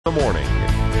The morning.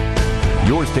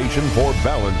 Your station for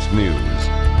balanced news.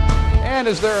 And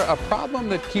is there a problem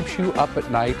that keeps you up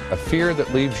at night, a fear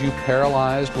that leaves you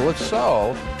paralyzed? Well, if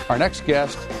so, our next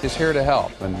guest is here to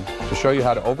help and to show you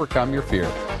how to overcome your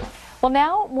fear. Well,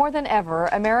 now more than ever,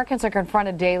 Americans are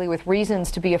confronted daily with reasons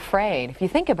to be afraid. If you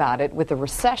think about it, with the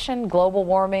recession, global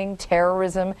warming,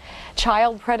 terrorism,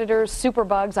 child predators,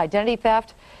 superbugs, identity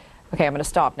theft. Okay, I'm going to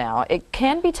stop now. It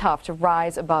can be tough to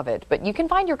rise above it, but you can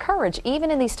find your courage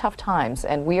even in these tough times,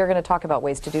 and we are going to talk about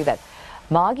ways to do that.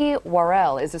 Margie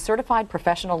Warrell is a certified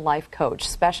professional life coach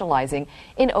specializing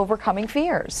in overcoming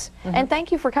fears. And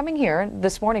thank you for coming here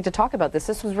this morning to talk about this.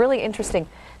 This was a really interesting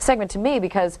segment to me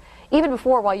because even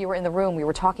before, while you were in the room, we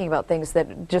were talking about things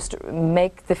that just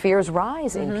make the fears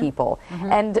rise in people.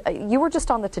 And you were just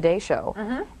on the Today Show,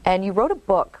 and you wrote a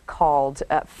book called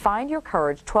Find Your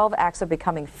Courage, 12 Acts of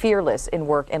Becoming Fearless in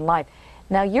Work and Life.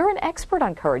 Now, you're an expert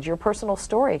on courage, your personal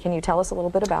story. Can you tell us a little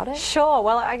bit about it? Sure.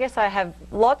 Well, I guess I have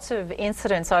lots of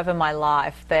incidents over my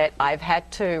life that I've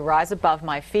had to rise above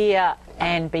my fear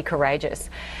and be courageous.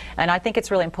 And I think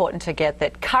it's really important to get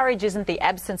that courage isn't the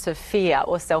absence of fear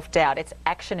or self-doubt, it's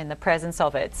action in the presence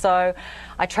of it. So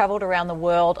I travelled around the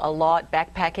world a lot,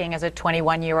 backpacking as a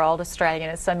 21-year-old Australian,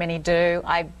 as so many do.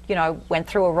 I, went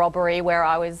through a robbery where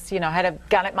I was, had a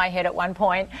gun at my head at one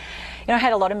point. I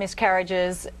had a lot of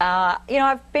miscarriages.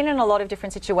 I've been in a lot of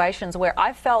different situations where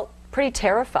I felt pretty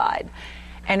terrified.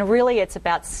 And really, it's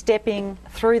about stepping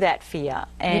through that fear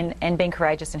and being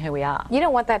courageous in who we are. You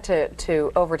don't want that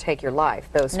to overtake your life,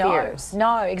 those fears.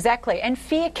 No, exactly. And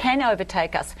fear can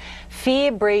overtake us.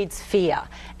 Fear breeds fear.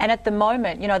 And at the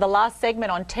moment, the last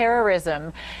segment on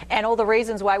terrorism and all the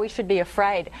reasons why we should be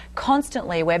afraid,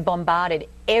 constantly we're bombarded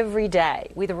every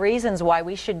day with reasons why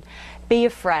we should be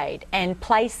afraid and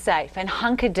play safe and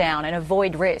hunker down and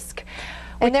avoid risk.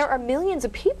 And there are millions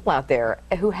of people out there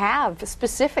who have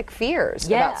specific fears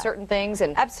about certain things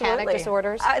and panic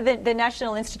disorders. The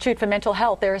National Institute for Mental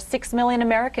Health, there are 6 million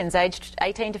Americans aged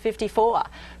 18 to 54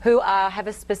 who have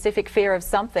a specific fear of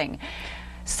something.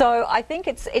 So I think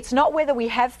it's not whether we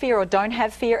have fear or don't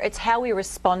have fear, it's how we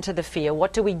respond to the fear.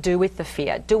 What do we do with the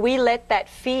fear? Do we let that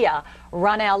fear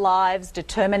run our lives,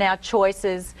 determine our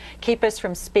choices, keep us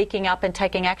from speaking up and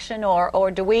taking action, or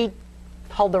do we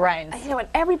hold the reins? And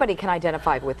everybody can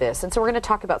identify with this, and so we're going to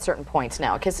talk about certain points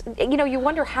now, because you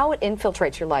wonder how it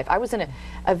infiltrates your life. I was in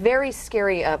a very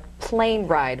scary plane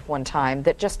ride one time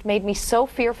that just made me so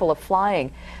fearful of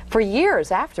flying for years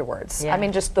afterwards. I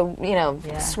mean, just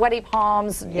the sweaty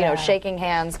palms, shaking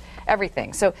hands,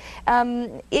 everything. So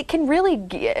it can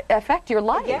really affect your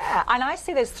life. Yeah, and I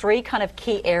see there's three kind of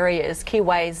key areas, key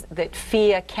ways that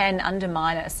fear can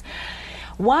undermine us.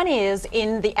 One is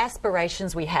in the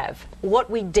aspirations we have, what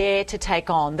we dare to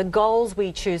take on, the goals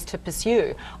we choose to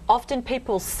pursue. Often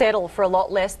people settle for a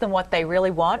lot less than what they really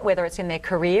want, whether it's in their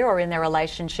career or in their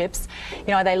relationships.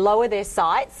 They lower their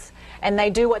sights and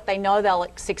they do what they know they'll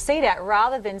succeed at,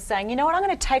 rather than saying, I'm going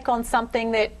to take on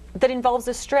something that involves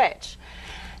a stretch.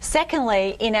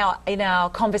 Secondly, in our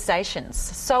conversations,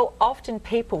 so often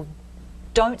people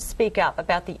don't speak up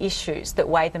about the issues that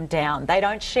weigh them down. They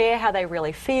don't share how they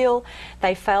really feel.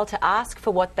 They fail to ask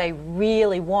for what they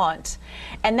really want.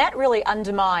 And that really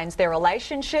undermines their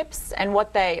relationships and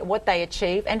what they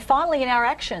achieve. And finally, in our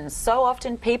actions, so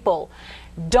often people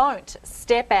don't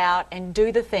step out and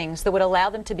do the things that would allow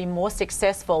them to be more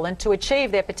successful and to achieve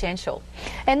their potential.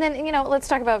 And then, let's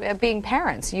talk about being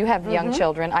parents. You have young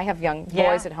children. I have young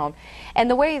boys at home. And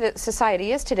the way that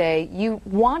society is today, you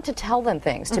want to tell them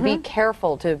things, to be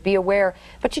careful, to be aware,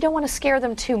 but you don't want to scare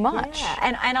them too much.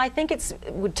 Yeah. And I think it's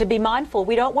to be mindful.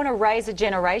 We don't want to raise a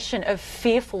generation of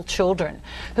fearful children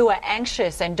who are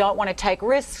anxious and don't want to take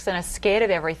risks and are scared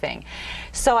of everything.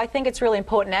 So I think it's really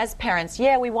important as parents,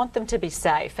 we want them to be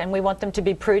safe and we want them to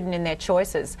be prudent in their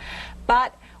choices.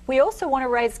 But we also want to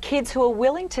raise kids who are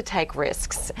willing to take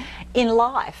risks in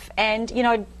life. And,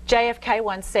 JFK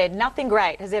once said, nothing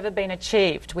great has ever been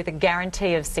achieved with a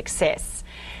guarantee of success.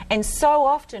 And so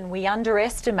often we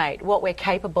underestimate what we're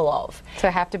capable of.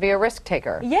 To have to be a risk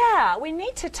taker. Yeah, we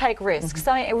need to take risks.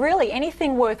 I mean, really,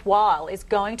 anything worthwhile is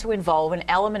going to involve an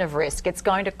element of risk. It's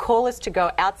going to call us to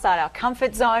go outside our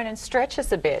comfort zone and stretch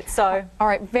us a bit. So, all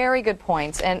right, very good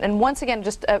points. And once again,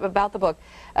 just about the book,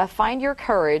 Find Your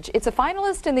Courage. It's a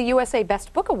finalist in the USA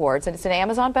Best Book Awards, and it's an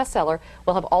Amazon bestseller.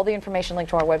 We'll have all the information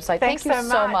linked to our website. Thanks Thank you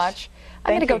so much.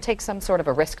 I'm going to go take some sort of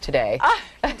a risk today.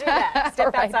 Do that.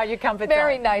 Step outside your comfort zone.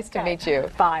 Very nice to meet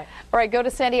you. Bye. All right, go to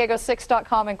san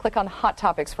diego6.com and click on Hot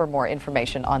Topics for more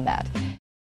information on that.